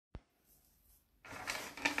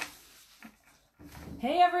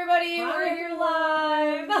Hey everybody, Hi. we're here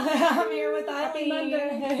live. I'm here with Eileen.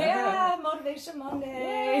 Monday. Yeah, Motivation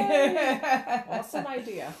Monday. Awesome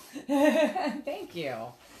idea. Thank you.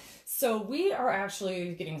 So we are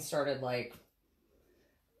actually getting started like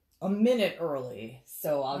a minute early.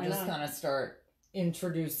 So I'll just kind of start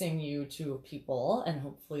introducing you to people, and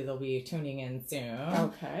hopefully they'll be tuning in soon.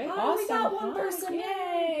 Okay. Oh, Awesome. we got one person.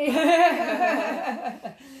 Yay!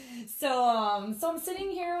 So I'm sitting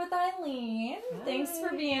here with Eileen. Hi. Thanks for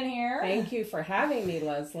being here. Thank you for having me,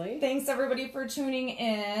 Leslie. Thanks everybody for tuning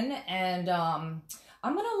in. And I'm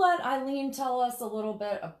gonna let Eileen tell us a little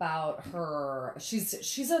bit about her.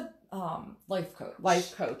 She's a life coach.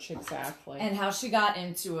 Life coach, exactly. And how she got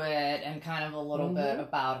into it, and kind of a little bit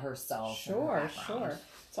about herself. Sure.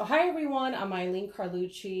 So hi everyone, I'm Eileen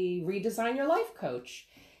Carlucci, Redesign Your Life Coach.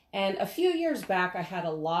 And a few years back, I had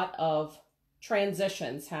a lot of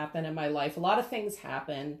transitions happen in my life. A lot of things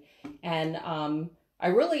happen. And I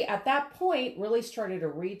really, at that point, really started to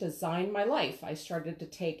redesign my life. I started to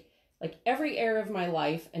take like every area of my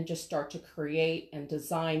life and just start to create and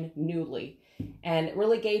design newly. And it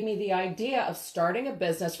really gave me the idea of starting a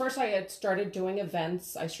business. First, I had started doing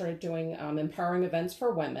events. I started doing empowering events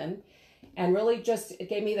for women. And really just, it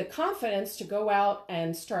gave me the confidence to go out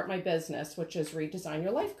and start my business, which is Redesign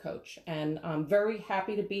Your Life Coach. And I'm very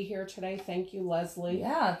happy to be here today. Thank you, Leslie.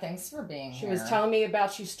 Yeah, thanks for being She here. was telling me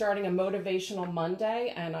about she's starting a Motivational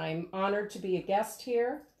Monday, and I'm honored to be a guest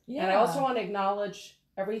here. Yeah. And I also want to acknowledge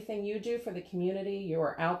everything you do for the community. You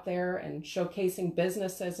are out there and showcasing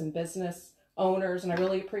businesses and business owners, and I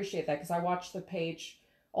really appreciate that because I watch the page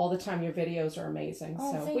all the time. Your videos are amazing.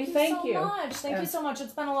 Oh, so thank we you thank so you. much. Thank you so much.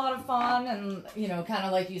 It's been a lot of fun, and kind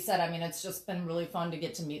of like you said, I mean, it's just been really fun to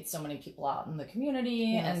get to meet so many people out in the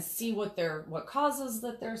community and see what causes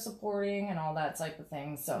that they're supporting and all that type of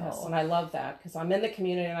thing. So Yes, and I love that because I'm in the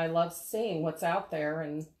community and I love seeing what's out there.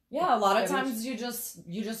 And yeah, a lot of times you just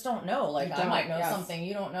don't know. Like I might know something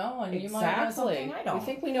you don't know, and you might know something I don't. We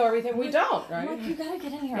think we know everything we don't, right? I'm like, you gotta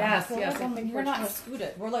get in here. Yes, I yes. think we're not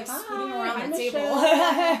scooted. We're like scooting around I'm the table.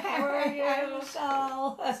 Michelle. How are you? Hi,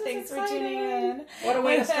 Michelle. Thanks for tuning in. What a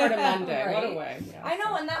way to start a Monday. Right? What a way. Yeah, I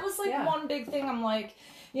know, and that was like one big thing. I'm like,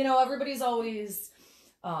 everybody's always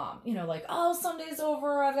like, oh, Sunday's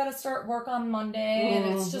over, I've got to start work on Monday,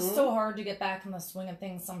 and it's just so hard to get back in the swing of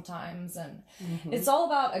things sometimes, and it's all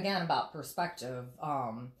about perspective,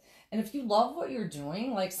 and if you love what you're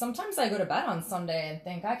doing, like sometimes I go to bed on Sunday and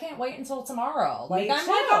think I can't wait until tomorrow. Like I'm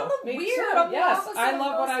the weird. I'm yes, the I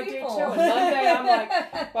love what I do too. And Monday, I'm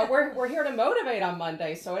like, but we're here to motivate on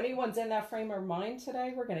Monday. So anyone's in that frame of mind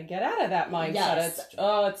today, we're gonna get out of that mindset. Yes.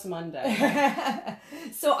 It's Monday.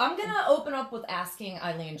 So I'm gonna open up with asking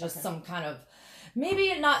Eileen just some kind of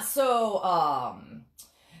maybe not so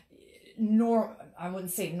I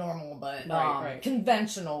wouldn't say normal, but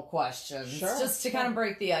conventional questions, just to kind of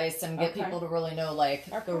break the ice and get people to really know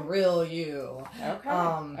the real you.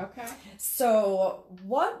 Okay. So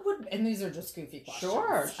what would, and these are just goofy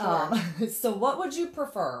questions. Sure. So what would you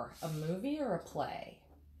prefer, a movie or a play?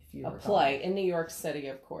 A play in New York City,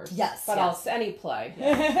 of course. Yes, but any play.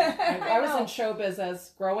 Yeah. I was in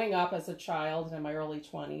showbiz growing up as a child in my early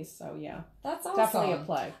 20s, so yeah, that's awesome. Definitely a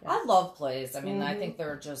play. Yeah. I love plays. I mean, I think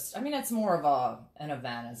they're just. I mean, it's more of an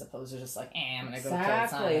event as opposed to just like, I'm gonna go kill time.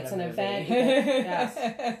 Exactly, it's an event. Yes,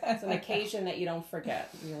 it's an occasion that you don't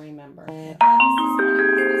forget. You remember.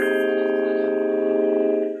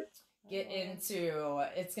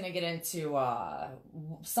 It's gonna get into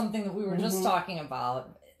something that we were just talking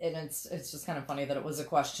about. And it's just kind of funny that it was a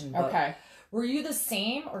question. But were you the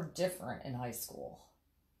same or different in high school?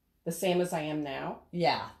 The same as I am now?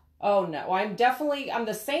 Yeah. Oh, no. I'm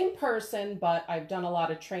the same person, but I've done a lot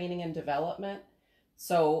of training and development.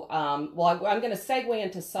 So, I'm going to segue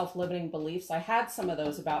into self-limiting beliefs. I had some of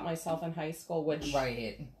those about myself in high school, which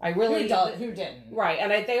I really... Who didn't? Right.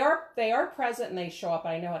 And they are present and they show up.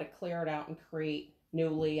 I know how to clear it out and create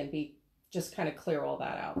newly and just kind of clear all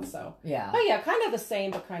that out. So yeah, but yeah, kind of the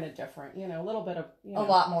same, but kind of different, a little bit of, a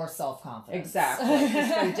lot more self-confidence. Exactly.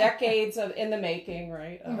 It's been decades in the making,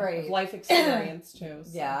 right? Of life experience too.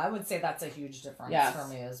 So. Yeah, I would say that's a huge difference for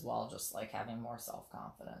me as well. Just like having more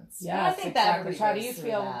self-confidence. Yeah, I think that everybody How do you goes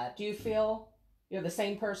feel? through that. Do you feel you're the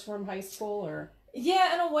same person from high school or?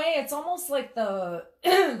 Yeah, in a way, it's almost like the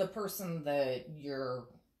the person that you're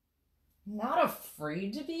not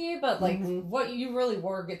afraid to be, but like what you really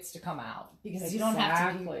were gets to come out because you don't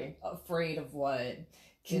have to be afraid of what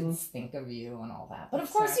kids think of you and all that. But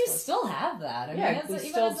of course you still have that. I mean,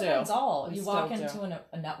 even as an adult, you walk into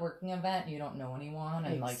a networking event, you don't know anyone,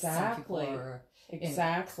 and like some people are in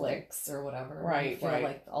cliques or whatever. Right, you feel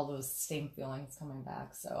like all those same feelings coming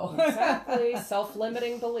back. So exactly,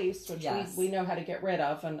 self-limiting beliefs, which we know how to get rid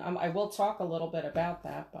of, and I will talk a little bit about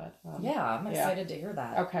that. But I'm excited to hear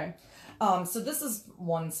that. Okay. So this is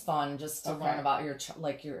one's fun just to learn about your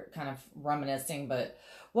your kind of reminiscing, but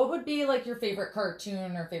what would be like your favorite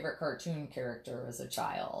cartoon or favorite cartoon character as a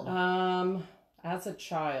child? As a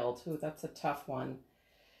child, that's a tough one.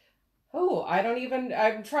 Oh,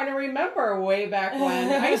 I'm trying to remember way back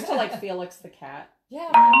when. I used to like Felix the Cat.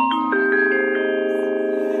 Yeah. All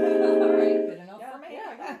right, good enough for me.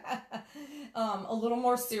 Yeah. A little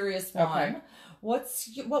more serious one. Okay.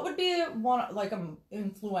 What would be one like an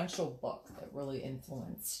influential book that really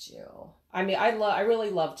influenced you? I mean, I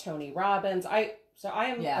really love Tony Robbins. I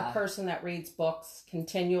am a person that reads books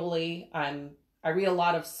continually. I read a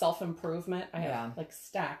lot of self-improvement. I have like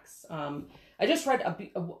stacks. I just read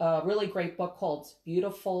a really great book called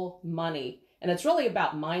Beautiful Money. And it's really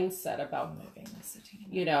about mindset, about,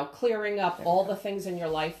 clearing up all the things in your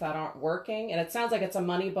life that aren't working. And it sounds like it's a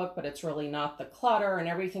money book, but it's really not. The clutter and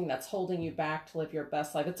everything that's holding you back to live your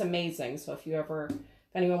best life. It's amazing. So if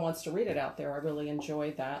anyone wants to read it out there, I really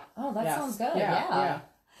enjoyed that. Oh, that sounds good. Yeah.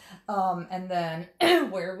 And then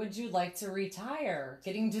where would you like to retire?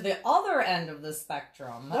 Getting to the other end of the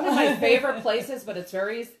spectrum. One of my favorite places, but it's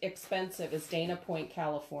very expensive, is Dana Point,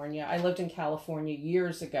 California. I lived in California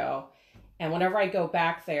years ago. And whenever I go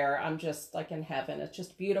back there, I'm just like in heaven. It's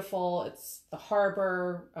just beautiful. It's the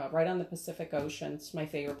harbor right on the Pacific Ocean. It's my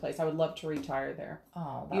favorite place. I would love to retire there.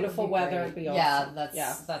 Oh, beautiful weather. It'd be awesome.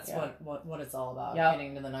 That's what it's all about.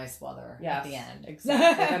 Getting to the nice weather at the end.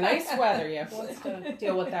 Exactly. The nice weather. Yeah. Who wants to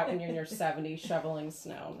deal with that when you're in your 70s shoveling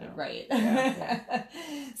snow? No. Right. Yeah.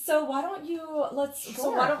 So why don't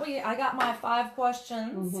I got my 5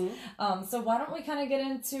 questions. Mm-hmm. So why don't we kind of get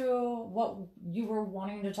into what you were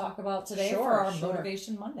wanting to talk about today for our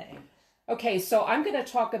Motivation Monday? Okay, so I'm going to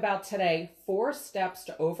talk about today 4 steps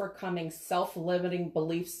to overcoming self-limiting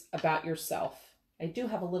beliefs about yourself. I do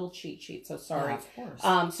have a little cheat sheet, so sorry. Yeah, of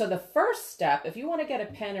course. So the first step, if you want to get a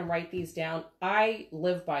pen and write these down, I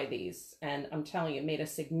live by these, and I'm telling you, it made a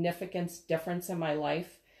significant difference in my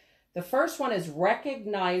life. The first one is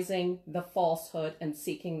recognizing the falsehood and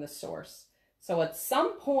seeking the source. So at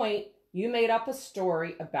some point, you made up a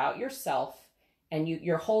story about yourself, and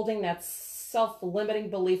you're holding that self-limiting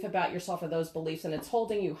belief about yourself or those beliefs, and it's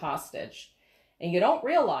holding you hostage. And you don't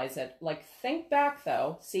realize it. Like, think back,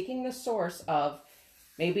 though, seeking the source of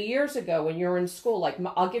maybe years ago when you were in school. Like,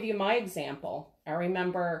 I'll give you my example. I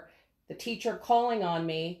remember the teacher calling on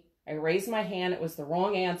me. I raised my hand. It was the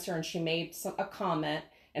wrong answer, and she made a comment,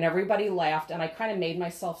 and everybody laughed, and I kind of made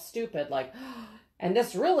myself stupid. Like, and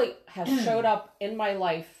this really has showed up in my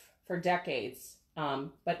life for decades.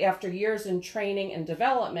 But after years in training and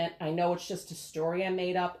development, I know it's just a story I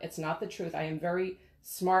made up. It's not the truth. I am a very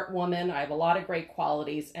smart woman. I have a lot of great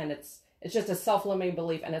qualities, and it's just a self-limiting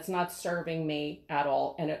belief, and it's not serving me at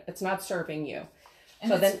all, and it's not serving you. And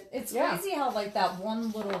so it's crazy how like that one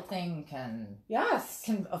little thing can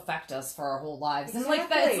affect us for our whole lives. Exactly. And like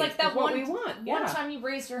that, it's like that what we want. One time you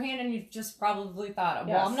raised your hand and you just probably thought,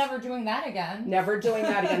 well, I'm never doing that again. Never doing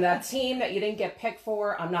that again. That team that you didn't get picked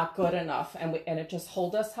for, I'm not good enough, and it just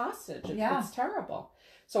hold us hostage. It's terrible.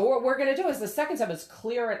 So what we're going to do is the second step is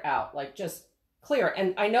clear it out. Like, just clear it.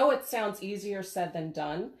 And I know it sounds easier said than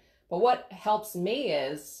done, but what helps me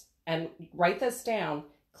is, and write this down,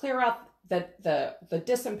 clear out the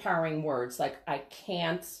disempowering words like I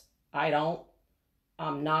can't, I don't,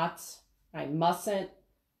 I'm not, I mustn't,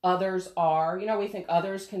 others are. You know, we think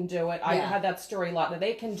others can do it. I had that story a lot, that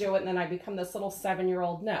they can do it, and then I become this little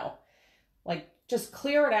 7-year-old. No. Like, just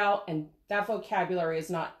clear it out, and that vocabulary is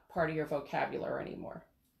not part of your vocabulary anymore.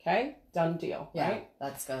 Okay? Done deal. Yeah, right?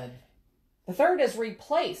 That's good. The third is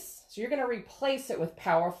replace. So you're going to replace it with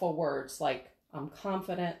powerful words like I'm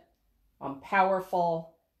confident, I'm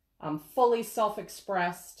powerful, I'm fully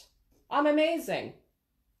self-expressed, I'm amazing,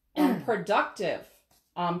 I'm productive,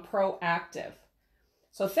 I'm proactive.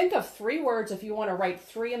 So think of 3 words if you want to write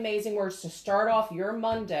 3 amazing words to start off your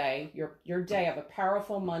Monday, your day of a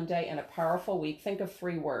powerful Monday and a powerful week. Think of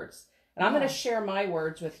 3 words. And I'm going to share my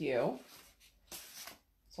words with you.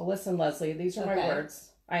 So listen, Leslie, these are my words.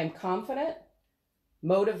 I am confident,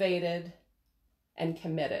 motivated, and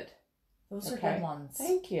committed. Those are good ones.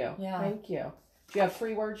 Thank you. Yeah. Thank you. Do you have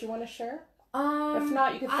 3 words you want to share? If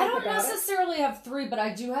not, you can think about it. I don't necessarily have 3, but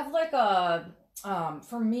I do have like a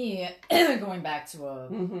For me, going back to a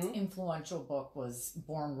Mm-hmm. influential book was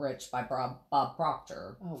Born Rich by Bob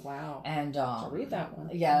Proctor. Oh, wow. And I'll read that one.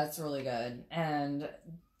 yeah, it's really good. And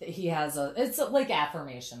he has it's like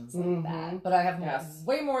affirmations like that, but I have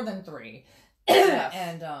way more than 3. Yes.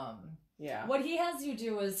 And Yeah. what he has you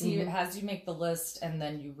do is he has you make the list and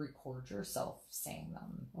then you record yourself saying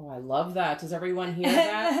them. Oh, I love that. Does everyone hear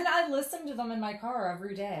that? And I listen to them in my car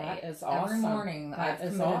every day. That is awesome. Every morning I've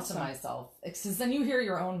committed to myself. Because then you hear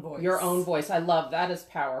your own voice. Your own voice. I love that. Is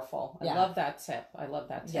powerful. I Yeah. love that tip. I love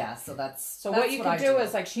that tip. Yeah, so that's what you can do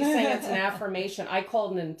is, like she's saying, it's an affirmation. I call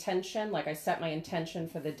it an intention. Like I set my intention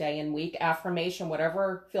for the day and week. Affirmation,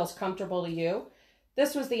 whatever feels comfortable to you.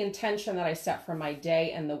 This was the intention that I set for my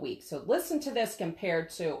day and the week. So listen to this compared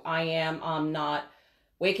to I'm not.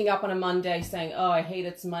 Waking up on a Monday saying, oh, I hate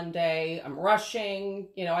it's Monday. I'm rushing.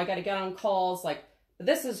 I got to get on calls. Like,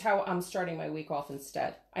 this is how I'm starting my week off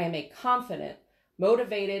instead. I am a confident,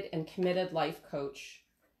 motivated, and committed life coach,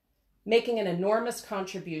 making an enormous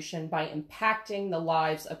contribution by impacting the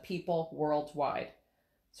lives of people worldwide.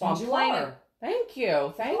 So I'm planning. Thank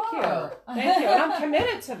you. Thank you. And I'm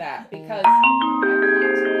committed to that because I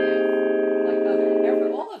want to give,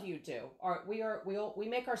 like all of you do. We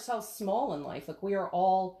make ourselves small in life. Like we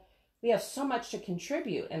have so much to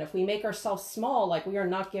contribute. And if we make ourselves small, like we are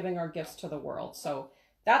not giving our gifts to the world. So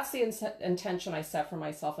that's the intention I set for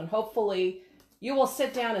myself. And hopefully you will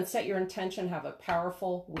sit down and set your intention, have a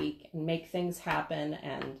powerful week and make things happen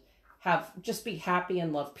and just be happy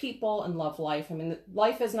and love people and love life. I mean,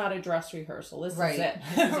 life is not a dress rehearsal. This is it.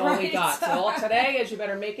 This is all we got. So all today is you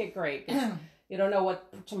better make it great. You don't know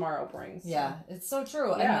what tomorrow brings. Yeah, it's so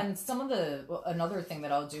true. Yeah. And then another thing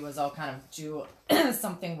that I'll do is I'll kind of do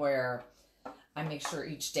something where I make sure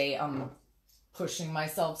each day I'm pushing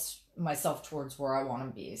myself towards where I want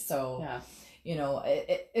to be. So,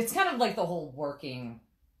 it's kind of like the whole working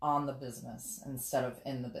on the business instead of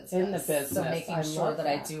in the business. In the business. So making sure that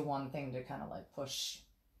I do one thing to kind of like push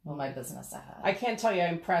my business ahead. I can't tell you how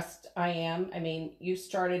impressed I am. I mean, you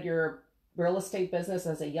started your real estate business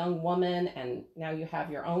as a young woman and now you have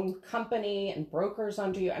your own company and brokers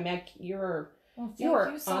under you. I mean, Thank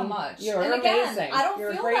you so amazing. much. You're and amazing. Again, I don't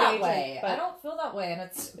You're feel a great that agent, way. but I don't feel that way, and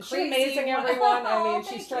it's crazy. She's amazing, everyone. I mean, she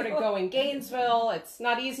Thank started you. going Gainesville. It's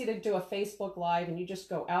not easy to do a Facebook Live, and you just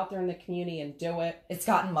go out there in the community and do it. It's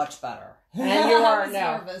gotten much better. And you are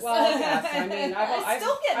now. Nervous. Well, yes. I mean, I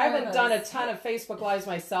still get I haven't nervous. done a ton of Facebook Lives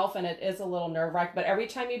myself, and it is a little nerve-wracking. But every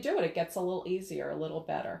time you do it, it gets a little easier, a little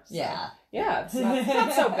better. So, Yeah, it's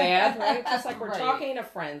not so bad, right? Just like we're Right. talking to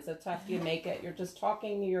friends. That's after you make it. You're just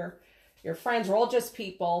talking to your friends. We're all just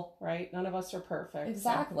people, right? None of us are perfect.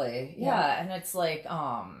 exactly. So, Yeah, and it's like,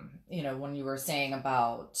 when you were saying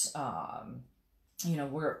about,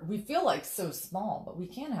 we feel like so small, but we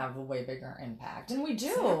can have a way bigger impact, and we do.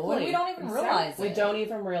 Exactly. And we don't even realize it. We don't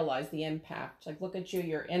even realize the impact. Like, look at you.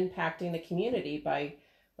 You're impacting the community by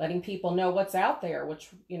letting people know what's out there, which,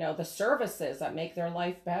 the services that make their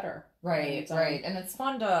life better. Right, right. And it's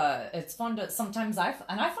fun to sometimes I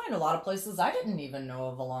find a lot of places I didn't even know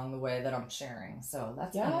of along the way that I'm sharing. So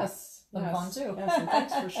that's been fun too. Yes, and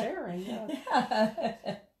thanks for sharing. Yes.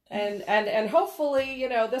 Yeah. And hopefully,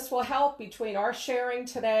 this will help between our sharing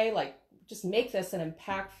today, like just make this an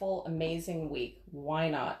impactful, amazing week. Why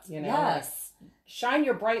not? Yes. Shine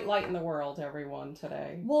your bright light in the world, everyone,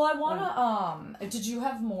 today. Well, I want to, did you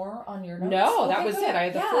have more on your notes? No, that Okay, was good. it. I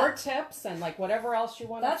had the Yeah. 4 tips and like whatever else you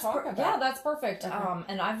want to talk about. Yeah, that's perfect. Okay.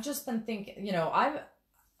 And I've just been thinking, I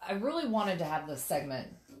really wanted to have this segment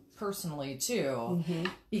personally too,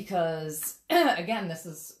 because again, this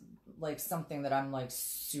is like something that I'm like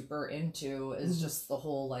super into is just the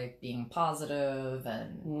whole like being positive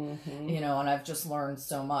and and I've just learned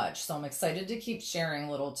so much, so I'm excited to keep sharing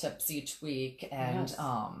little tips each week and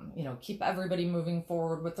keep everybody moving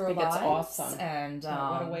forward with their lives. It's awesome. And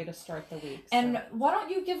what a way to start the week. And why don't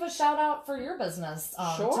you give a shout out for your business?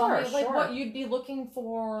 Tell me Sure. what you'd be looking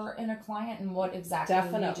for in a client and what exactly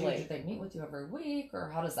Definitely. do they meet with you every week or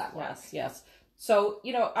how does that work? Yes. So,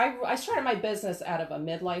 I started my business out of a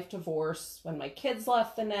midlife divorce when my kids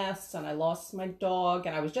left the nest and I lost my dog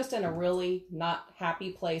and I was just in a really not happy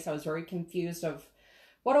place. I was very confused of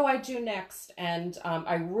what do I do next? And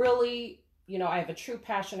I really, I have a true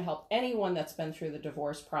passion to help anyone that's been through the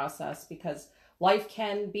divorce process because life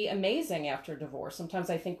can be amazing after divorce. Sometimes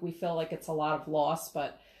I think we feel like it's a lot of loss,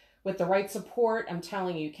 but with the right support, I'm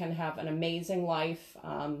telling you, you can have an amazing life.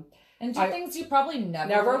 And do things you probably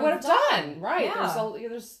never would have done. Right. Yeah.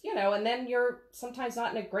 There's, and then you're sometimes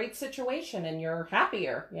not in a great situation and you're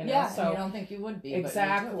happier, Yeah, so and you don't think you would be.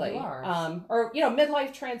 Exactly. But you are. Or,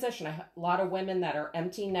 midlife transition. I have a lot of women that are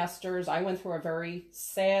empty nesters. I went through a very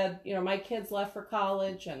sad, my kids left for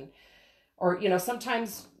college or,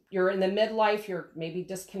 sometimes you're in the midlife, you're maybe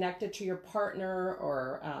disconnected to your partner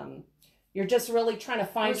or, you're just really trying to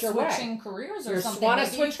find your way. Switching careers or you something. Want to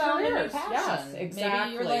Maybe switch careers? Yes, exactly.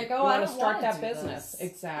 Maybe you're like, I want to start that do business.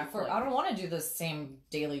 This. Exactly. I don't want to do the same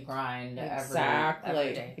daily grind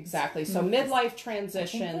every day. Exactly. So midlife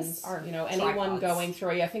transitions, anyone going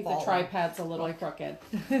through. I think the tripad's a little crooked,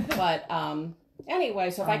 but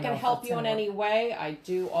anyway. So if I can help you in any way, I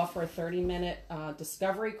do offer a 30-minute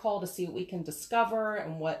discovery call to see what we can discover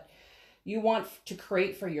and what you want to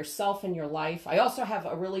create for yourself and your life. I also have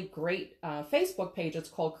a really great Facebook page. It's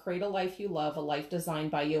called Create a Life You Love, a life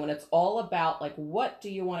designed by you. And it's all about what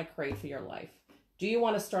do you want to create for your life? Do you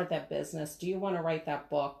want to start that business? Do you want to write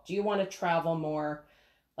that book? Do you want to travel more?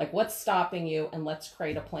 What's stopping you? And let's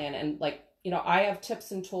create a plan. And I have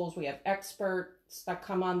tips and tools. We have experts that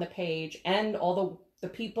come on the page and all the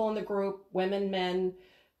people in the group, women, men,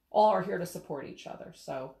 all are here to support each other.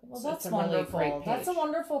 So that's a wonderful. Really great page. That's a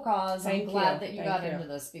wonderful cause. I'm glad that you got you. into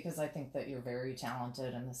this because I think that you're very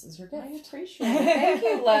talented and this is your gift. I appreciate it. Thank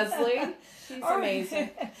you, Leslie. She's amazing.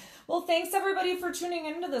 Well, thanks everybody for tuning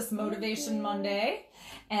into this Motivation Monday.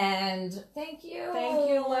 And thank you. Thank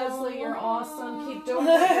you, Leslie. You're awesome. Keep doing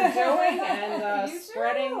what you're doing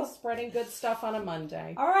and spreading good stuff on a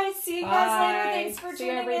Monday. All right. See you guys later. Thanks for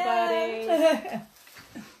tuning in. See you, everybody.